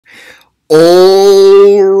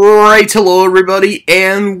Alright, hello everybody,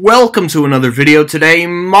 and welcome to another video today.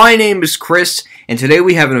 My name is Chris, and today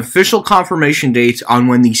we have an official confirmation date on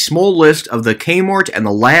when the small list of the Kmart and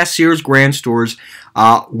the last Sears Grand stores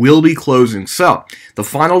will be closing. So, the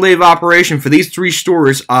final day of operation for these three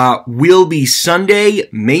stores will be Sunday,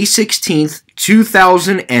 May 16th,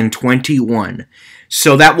 2021.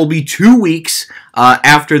 So that will be 2 weeks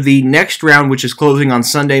after the next round, which is closing on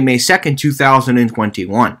Sunday, May 2nd,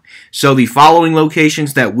 2021. So the following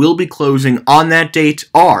locations that will be closing on that date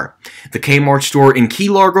are the Kmart store in Key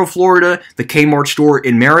Largo, Florida, the Kmart store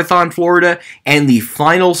in Marathon, Florida, and the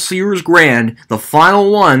final Sears Grand, the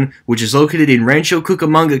final one, which is located in Rancho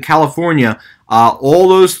Cucamonga, California. All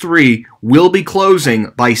those three will be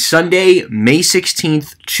closing by Sunday, May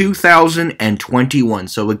 16th, 2021.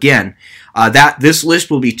 So again, this list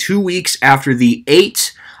will be 2 weeks after the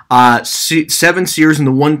 7 Sears and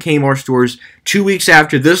the 1 Kmart stores. 2 weeks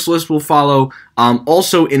after, this list will follow.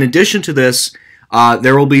 Also, in addition to this,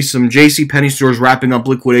 there will be some JCPenney stores wrapping up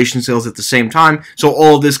liquidation sales at the same time. So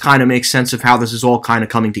all of this kind of makes sense of how this is all kind of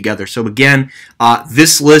coming together. So again,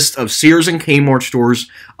 this list of Sears and Kmart stores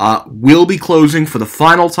will be closing for the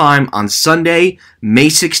final time on Sunday, May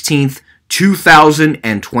 16th,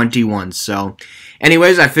 2021. So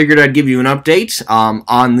anyways, I figured I'd give you an update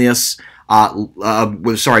on this.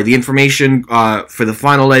 The information for the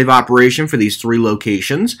final day of operation for these three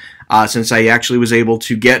locations, since I actually was able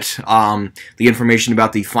to get the information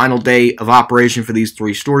about the final day of operation for these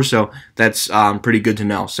three stores, so that's pretty good to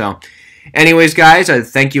know. So, anyways, guys, I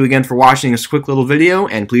thank you again for watching this quick little video,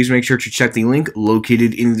 and please make sure to check the link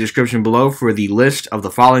located in the description below for the list of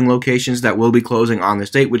the following locations that will be closing on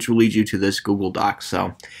this date, which will lead you to this Google Doc.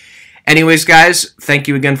 So, anyways, guys, thank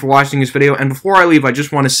you again for watching this video, and before I leave, I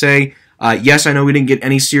just want to say, yes, I know we didn't get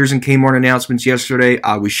any Sears and Kmart announcements yesterday.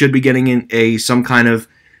 We should be getting in some kind of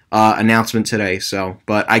announcement today.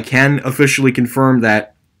 But I can officially confirm that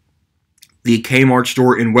the Kmart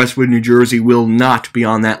store in Westwood, New Jersey will not be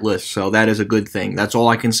on that list. So that is a good thing. That's all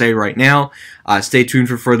I can say right now. Stay tuned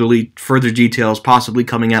for further details, possibly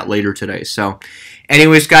coming out later today. So,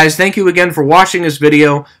 anyways, guys, thank you again for watching this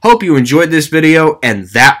video. Hope you enjoyed this video, and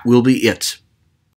that will be it.